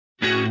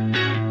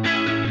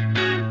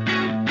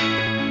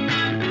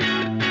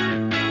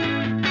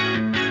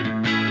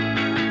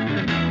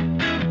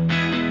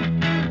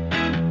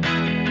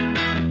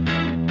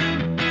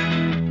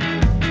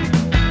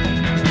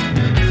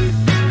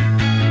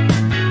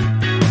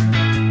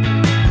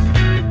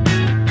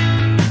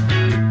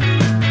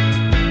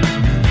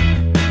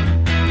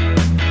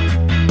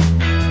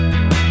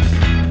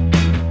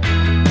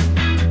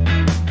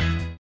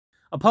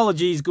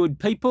Apologies, good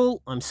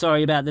people. I'm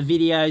sorry about the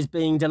videos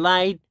being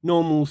delayed.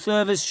 Normal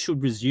service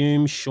should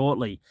resume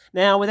shortly.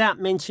 Now, without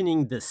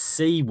mentioning the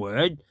C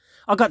word,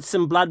 I got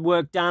some blood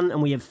work done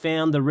and we have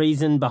found the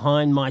reason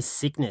behind my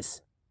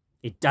sickness.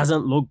 It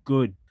doesn't look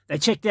good. They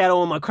checked out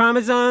all my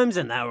chromosomes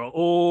and they were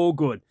all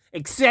good,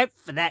 except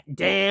for that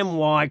damn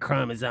Y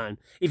chromosome.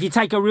 If you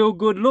take a real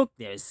good look,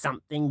 there's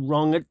something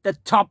wrong at the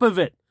top of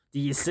it.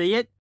 Do you see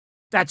it?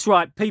 That's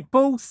right,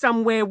 people.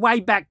 Somewhere way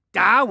back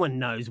Darwin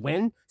knows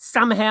when,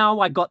 somehow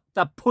I got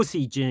the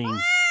pussy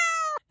gene.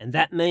 And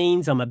that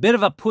means I'm a bit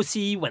of a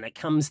pussy when it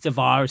comes to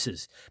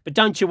viruses. But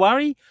don't you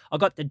worry, I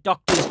got the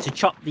doctors to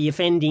chop the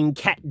offending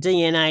cat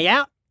DNA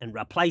out and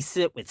replace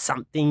it with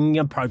something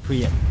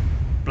appropriate.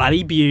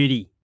 Bloody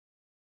beauty.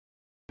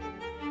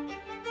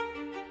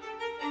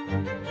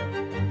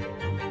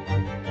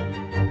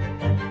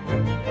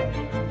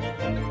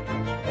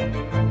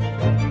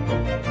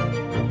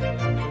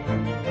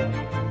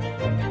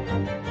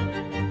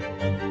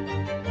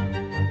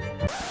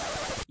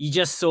 You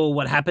just saw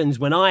what happens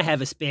when I have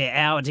a spare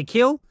hour to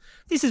kill.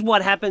 This is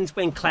what happens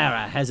when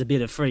Clara has a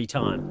bit of free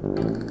time.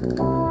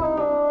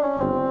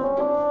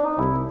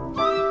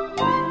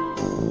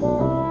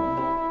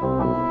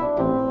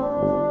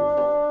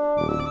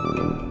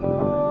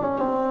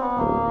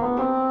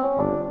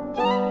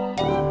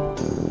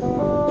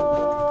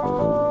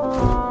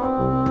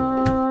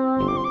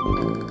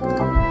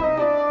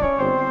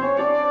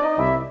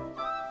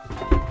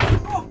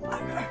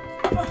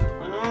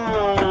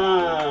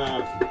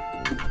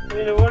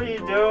 What are you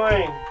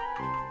doing?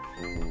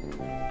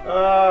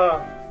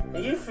 Are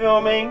you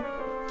filming?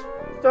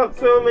 Stop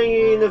filming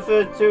in the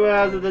first 2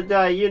 hours of the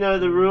day. You know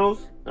the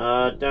rules.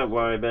 Don't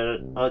worry about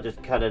it. I'll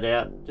just cut it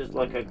out. Just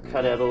like I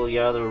cut out all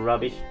your other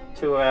rubbish.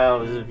 2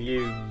 hours of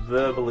you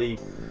verbally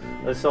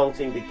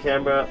assaulting the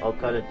camera. I'll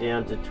cut it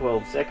down to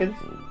 12 seconds.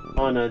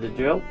 I know the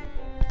drill.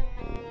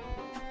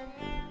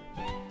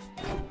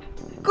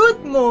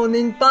 Good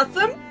morning,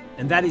 Possum.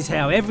 And that is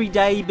how every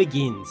day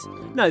begins.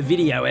 No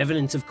video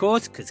evidence, of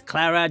course, because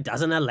Clara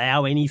doesn't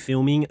allow any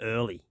filming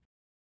early.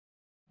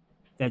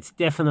 That's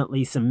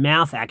definitely some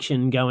mouth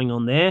action going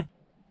on there.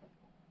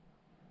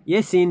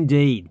 Yes,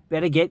 indeed.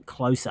 Better get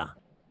closer.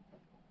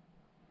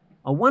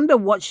 I wonder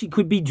what she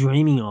could be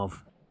dreaming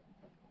of.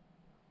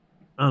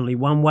 Only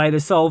one way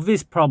to solve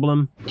this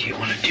problem. Do you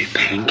want to do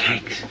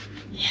pancakes?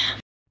 Yeah.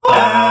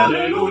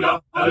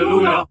 Hallelujah,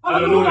 hallelujah,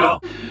 hallelujah.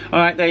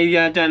 Alright, they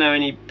don't know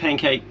any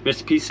pancake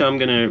recipes, so I'm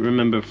going to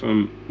remember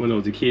from when I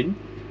was a kid,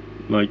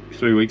 like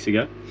 3 weeks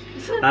ago.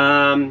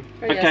 Or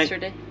okay.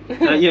 yesterday.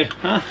 Yeah.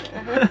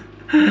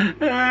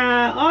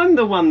 I'm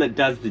the one that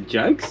does the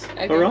jokes,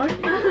 Okay. alright?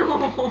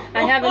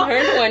 I haven't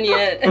heard one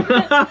yet.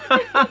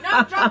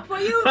 No joke for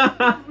you.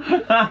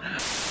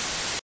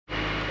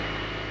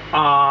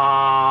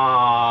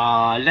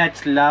 Ah,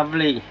 that's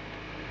lovely.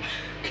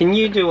 Can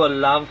you do a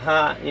love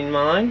heart in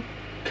mine?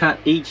 Cut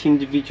each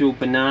individual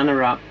banana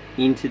up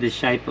into the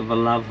shape of a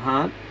love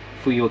heart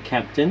for your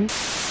captain.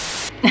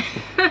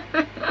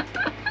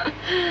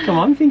 Come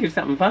on, think of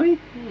something funny.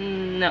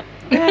 No.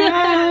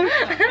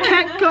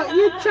 Cat got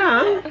your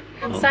tongue.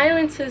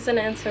 Silence is an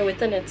answer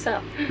within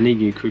itself. Need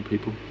new crew,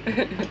 people.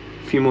 A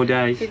few more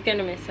days. He's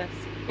gonna miss us.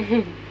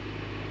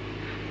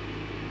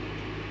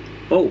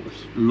 Oh,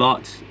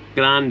 lots.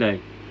 Grande.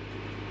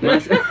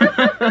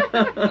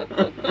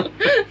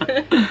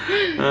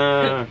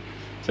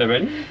 So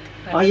ready?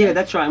 Oh yeah,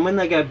 that's right. And when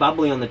they go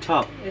bubbly on the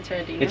top, It's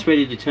ready. it's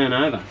ready to turn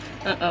over.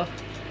 Uh-oh.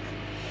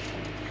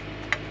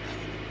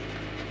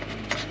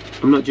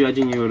 I'm not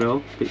judging you at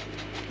all, but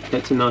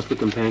that's a nice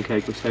looking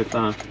pancake so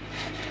far.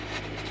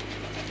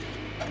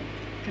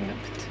 Gonna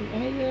put some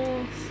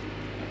oils.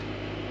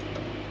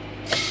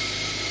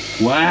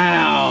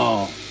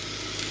 Wow!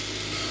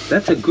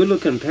 That's a good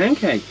looking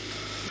pancake.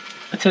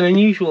 That's an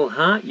unusual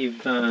heart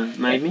you've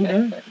made me,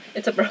 though.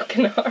 It's a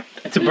broken heart.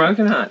 It's a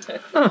broken heart.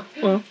 Oh,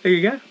 well, there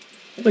you go.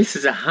 At least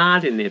there's a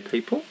heart in there,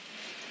 people.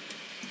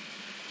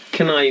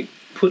 Can I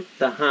put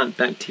the heart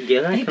back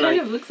together? It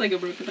kind of looks like a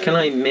broken heart. Can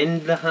I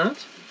mend the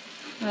heart?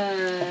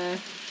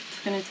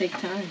 It's gonna take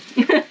time.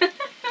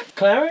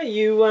 Clara,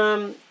 you,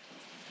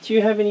 do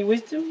you have any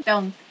wisdom?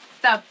 Don't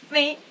stop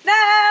me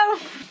now.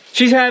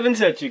 She's having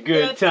such a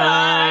good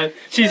time.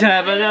 She's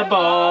having a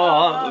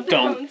ball.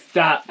 Don't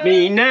stop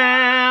me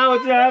now.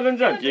 It's having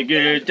such a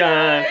good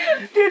time.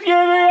 Just give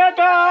me a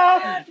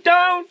call.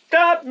 Don't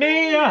stop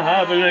me. I'm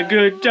having a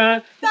good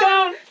time.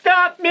 Don't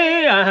stop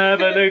me. I'm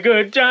having a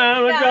good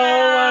time. I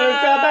don't want to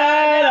stop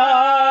at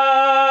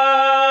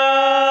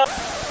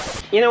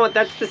all. You know what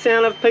that's the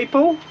sound of,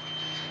 people?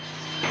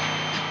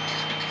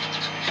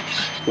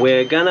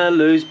 We're gonna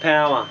lose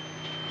power.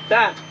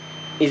 That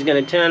is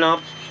gonna turn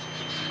off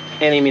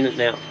any minute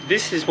now.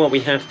 This is what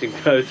we have to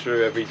go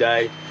through every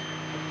day.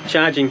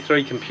 Charging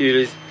 3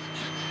 computers.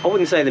 I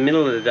wouldn't say the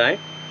middle of the day,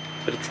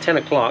 but it's 10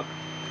 o'clock.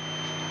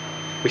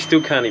 We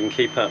still can't even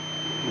keep up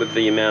with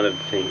the amount of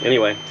thing.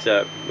 Anyway,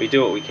 so we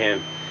do what we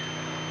can.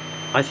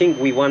 I think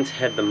we once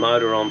had the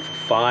motor on for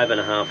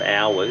 5.5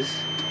 hours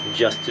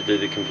just to do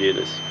the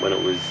computers when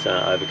it was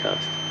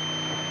overcast.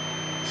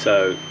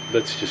 So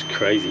that's just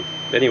crazy.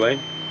 Anyway,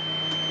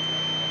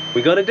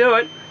 we got to do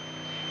it.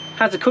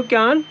 How's the cook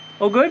going?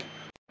 All good?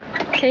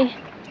 Okay.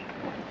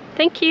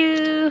 Thank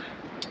you.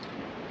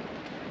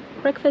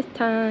 Breakfast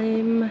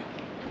time.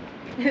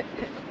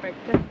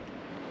 Breakfast.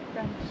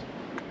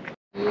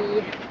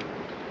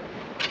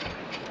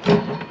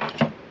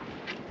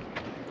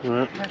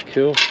 Alright,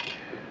 cool.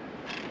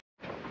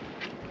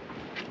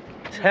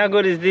 So how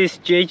good is this,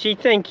 Gigi?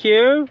 Thank you.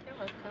 You're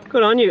welcome.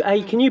 Good on you.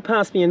 Hey, can you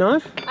pass me a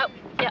knife? Oh,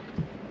 yeah.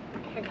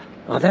 Here you go.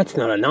 Oh, that's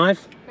not a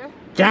knife. Huh?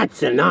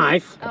 That's a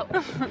knife. Oh.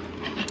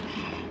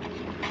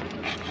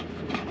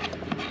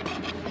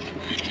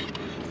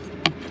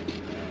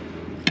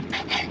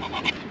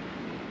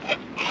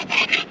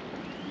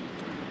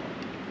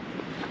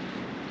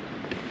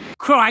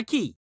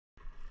 Crikey!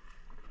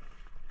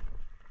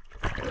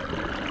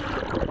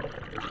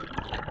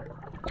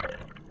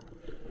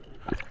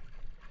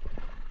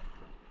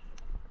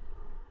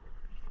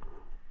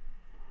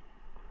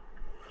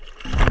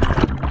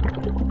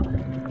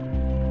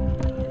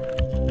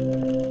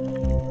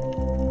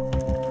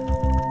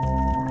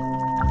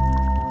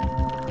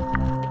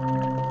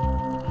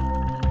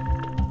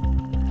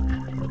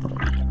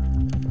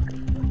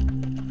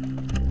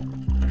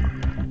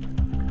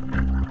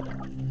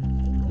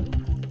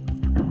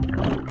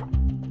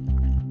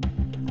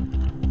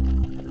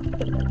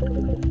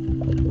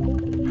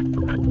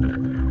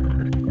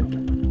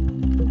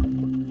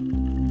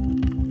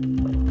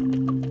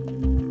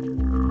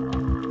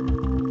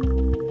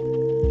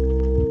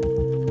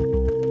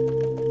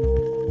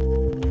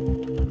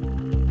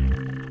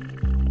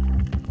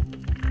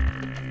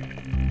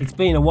 It's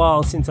been a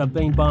while since I've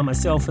been by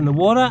myself in the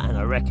water, and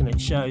I reckon it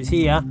shows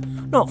here.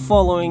 Not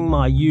following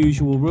my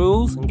usual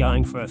rules and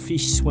going for a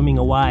fish swimming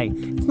away.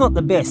 It's not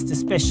the best,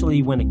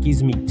 especially when it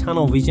gives me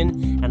tunnel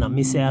vision and I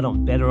miss out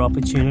on better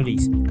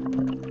opportunities.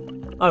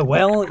 Oh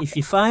well, if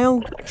you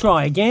fail,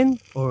 try again,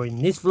 or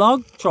in this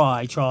vlog,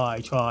 try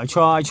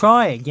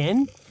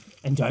again,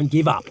 and don't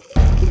give up.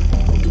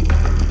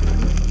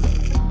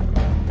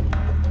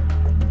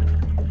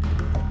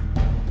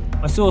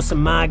 I saw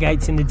some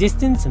margates in the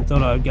distance and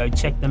thought I would go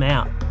check them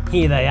out.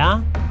 Here they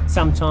are.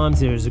 Sometimes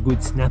there is a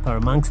good snapper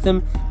amongst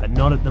them, but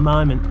not at the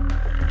moment.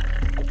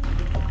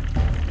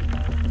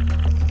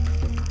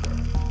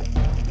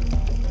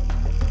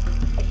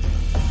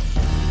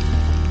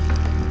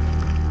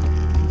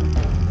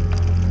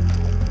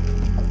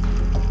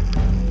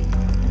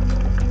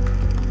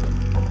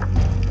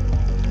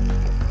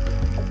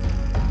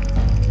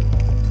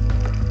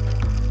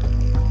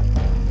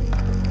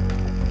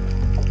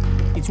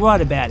 It's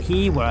right about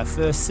here where I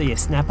first see a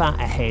snapper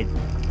ahead.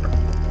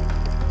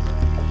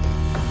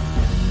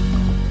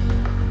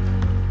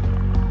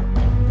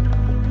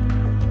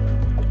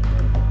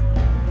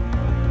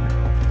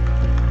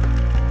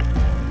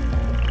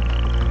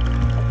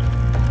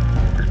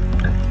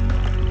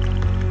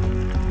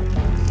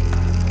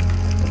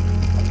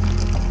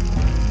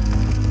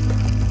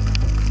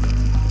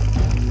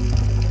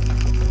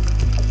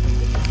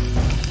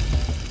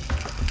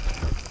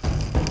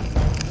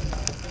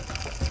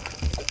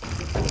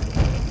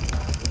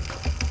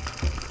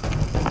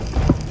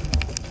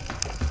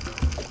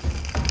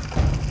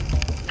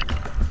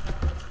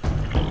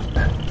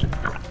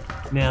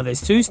 Now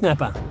there's two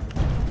snapper.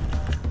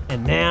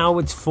 And now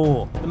it's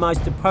four. The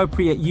most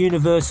appropriate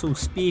universal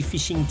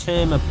spearfishing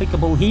term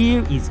applicable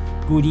here is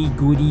goody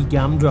goody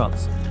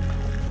gumdrops.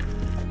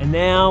 And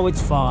now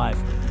it's five.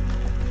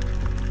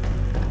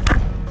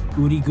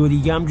 Goody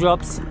goody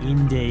gumdrops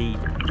indeed.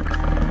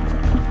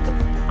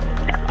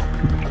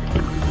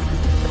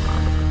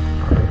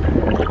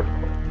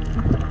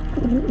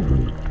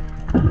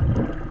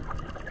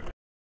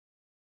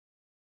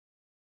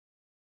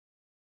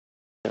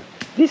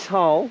 This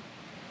hole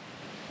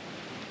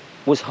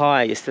was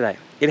higher yesterday.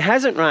 It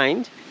hasn't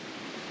rained,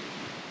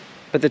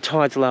 but the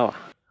tide's lower.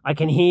 I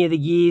can hear the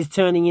gears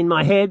turning in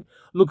my head.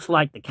 Looks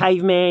like the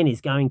caveman is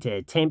going to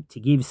attempt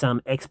to give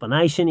some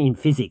explanation in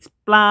physics.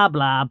 Blah,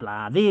 blah,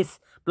 blah this,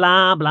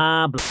 blah,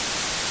 blah, blah.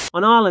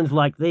 On islands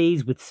like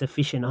these with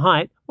sufficient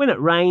height, when it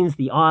rains,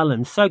 the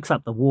island soaks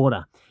up the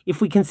water.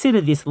 If we consider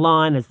this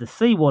line as the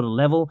seawater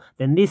level,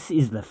 then this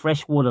is the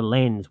freshwater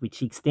lens,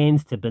 which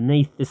extends to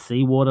beneath the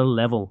seawater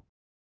level.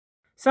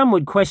 Some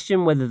would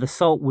question whether the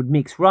salt would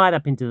mix right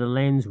up into the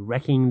lens,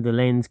 wrecking the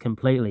lens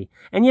completely.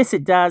 And yes,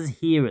 it does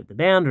here at the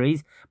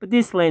boundaries, but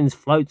this lens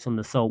floats on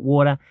the salt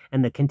water,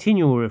 and the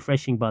continual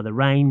refreshing by the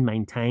rain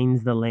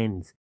maintains the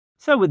lens.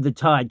 So with the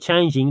tide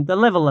changing, the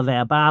level of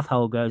our bath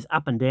hole goes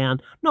up and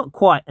down, not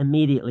quite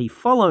immediately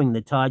following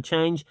the tide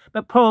change,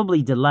 but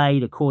probably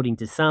delayed according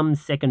to some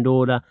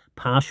second-order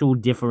partial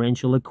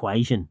differential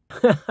equation.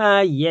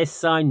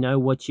 Yes, I know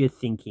what you're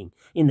thinking.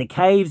 In the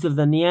caves of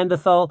the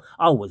Neanderthal,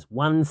 I was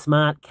one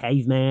smart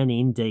caveman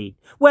indeed.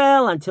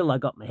 Well, until I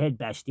got my head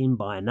bashed in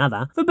by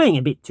another for being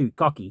a bit too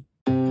cocky.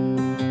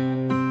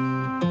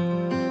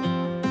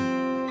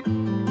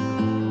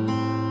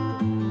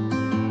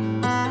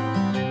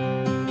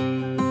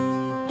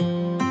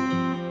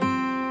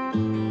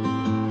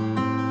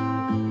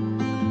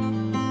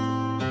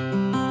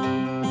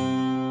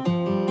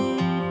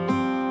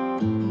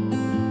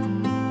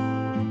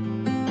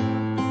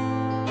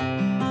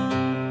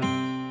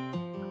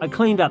 I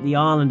cleaned up the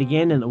island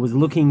again and it was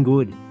looking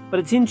good.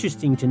 But it's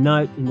interesting to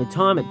note, in the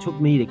time it took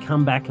me to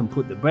come back and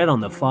put the bread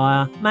on the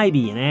fire,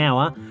 maybe an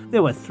hour,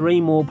 there were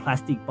 3 more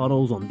plastic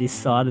bottles on this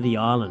side of the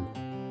island.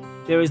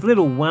 There is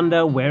little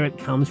wonder where it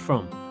comes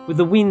from. With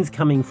the winds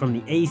coming from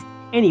the east,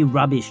 any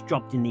rubbish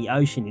dropped in the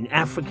ocean in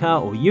Africa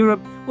or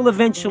Europe will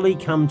eventually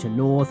come to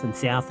North and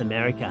South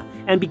America.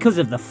 And because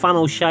of the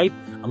funnel shape,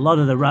 a lot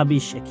of the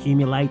rubbish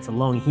accumulates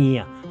along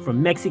here,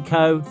 from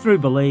Mexico through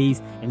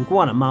Belize and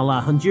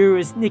Guatemala,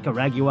 Honduras,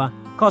 Nicaragua,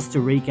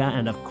 Costa Rica,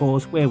 and of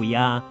course where we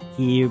are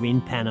here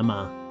in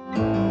Panama.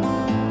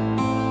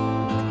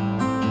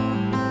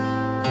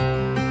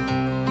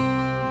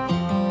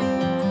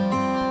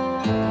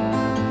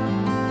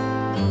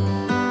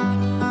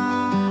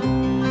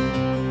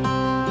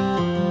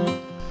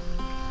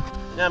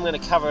 Now I'm going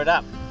to cover it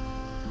up.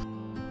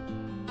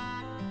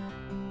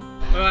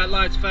 Alright,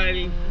 light's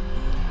fading.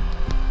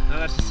 I'll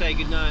have to say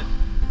goodnight.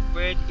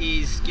 Bread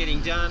is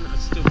getting done. I've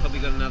still probably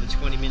got another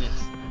 20 minutes.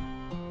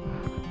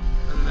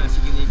 I don't know if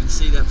you can even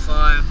see that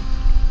fire.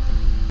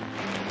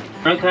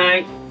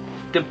 Okay,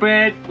 the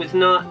bread was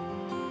not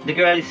the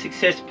greatest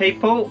success,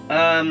 people.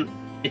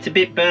 It's a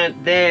bit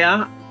burnt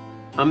there.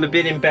 I'm a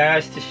bit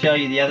embarrassed to show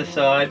you the other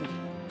side.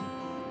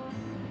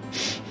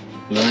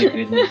 My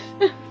goodness.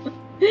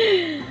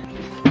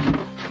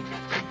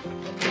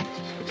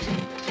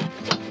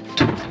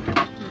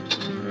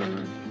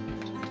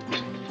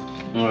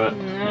 Alright, we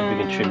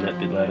can trim that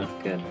bit later.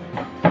 Good.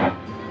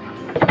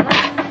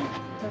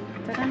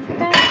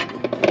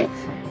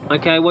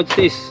 Okay, what's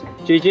this,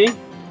 Gigi?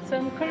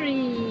 Some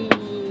curry.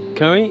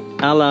 Curry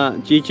a la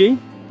Gigi?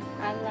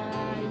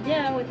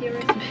 Yeah, with your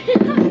recipe.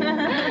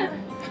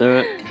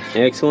 Alright,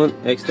 excellent,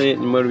 excellent.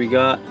 And what do we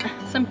got?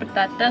 Some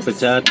potatoes.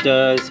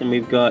 Potatoes, and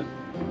we've got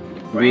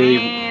really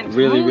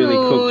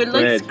cooked it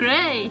bread. Looks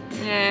great.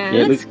 Yeah,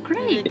 It looks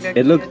great.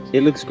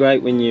 It looks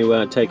great when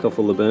you take off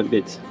all the burnt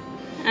bits.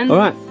 And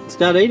Alright,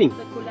 start eating.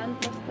 the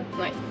culantro stuff.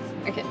 nice.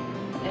 Okay.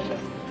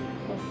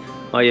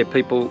 Oh yeah,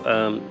 people,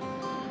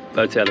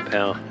 boat's out of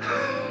power.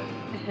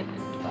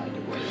 By the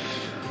way.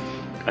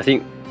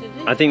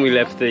 I think we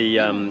left the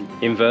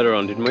inverter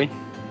on, didn't we?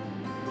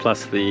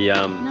 Plus the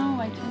No,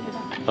 I turned it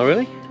off. Oh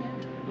really?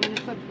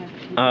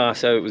 Yeah.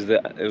 So it was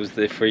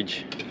the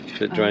fridge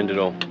that drained it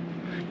all.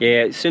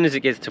 Yeah, as soon as it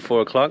gets to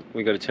 4 o'clock,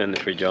 we got to turn the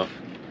fridge off.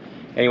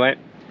 Anyway,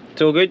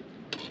 it's all good.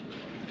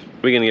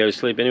 We're gonna go to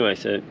sleep anyway,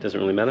 so it doesn't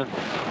really matter.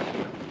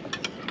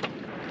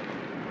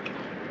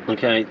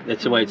 Okay,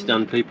 that's the way it's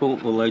done, people.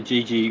 Although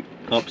Gigi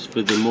opts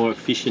for the more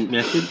efficient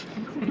method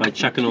by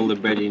chucking all the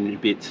bread in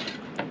bits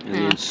and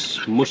then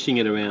smushing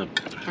it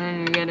around.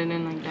 And you get it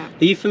in like that.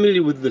 Are you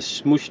familiar with the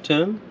smush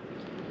term?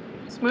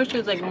 Smush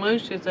is like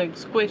mush, it's like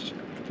squish.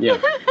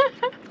 Yeah.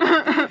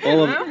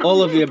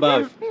 all of the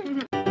above.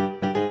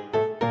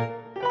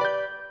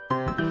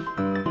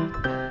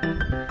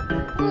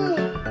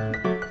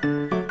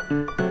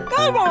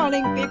 Good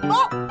morning,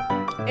 people.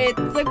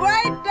 It's a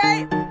great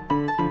day.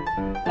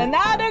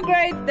 Another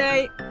great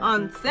day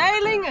on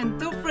sailing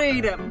into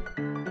freedom.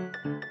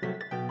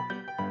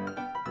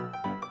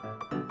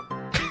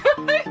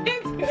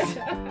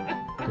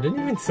 I didn't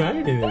even say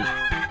anything.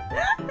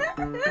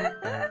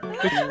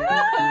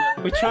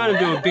 We're trying to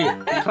do a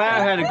bit.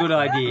 Clara had a good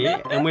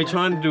idea, and we're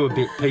trying to do a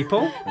bit,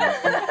 people.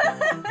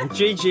 And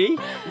Gigi,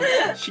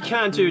 she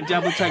can't do a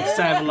double take to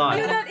save a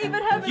life.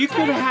 You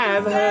could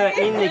have her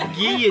in the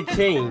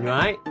guillotine,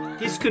 right?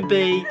 This could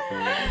be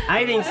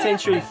 18th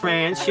century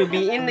France. She'll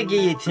be in the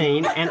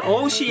guillotine, and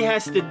all she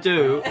has to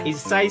do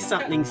is say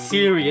something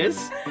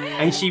serious,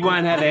 and she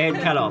won't have her head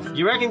cut off.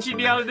 You reckon she'd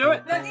be able to do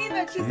it? Not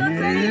even, she's not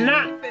saying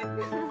Nah.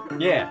 anything.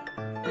 Yeah.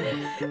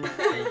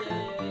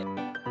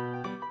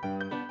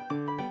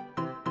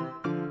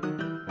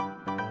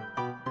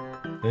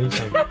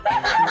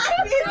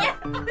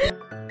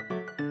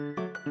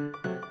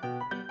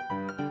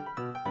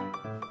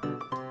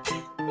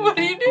 What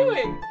are you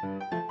doing?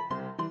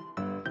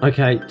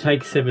 Okay,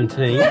 take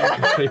 17,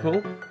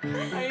 people.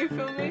 Are you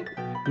filming?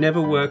 Never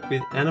work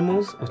with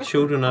animals or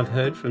children, I've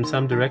heard from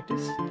some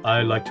directors.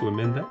 I like to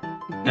amend that.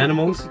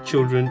 Animals,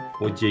 children,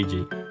 or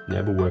Gigi.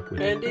 Never work with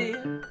them. Ready?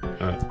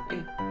 Alright.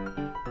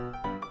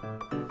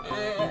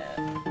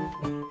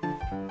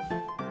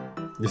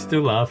 You're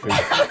still laughing.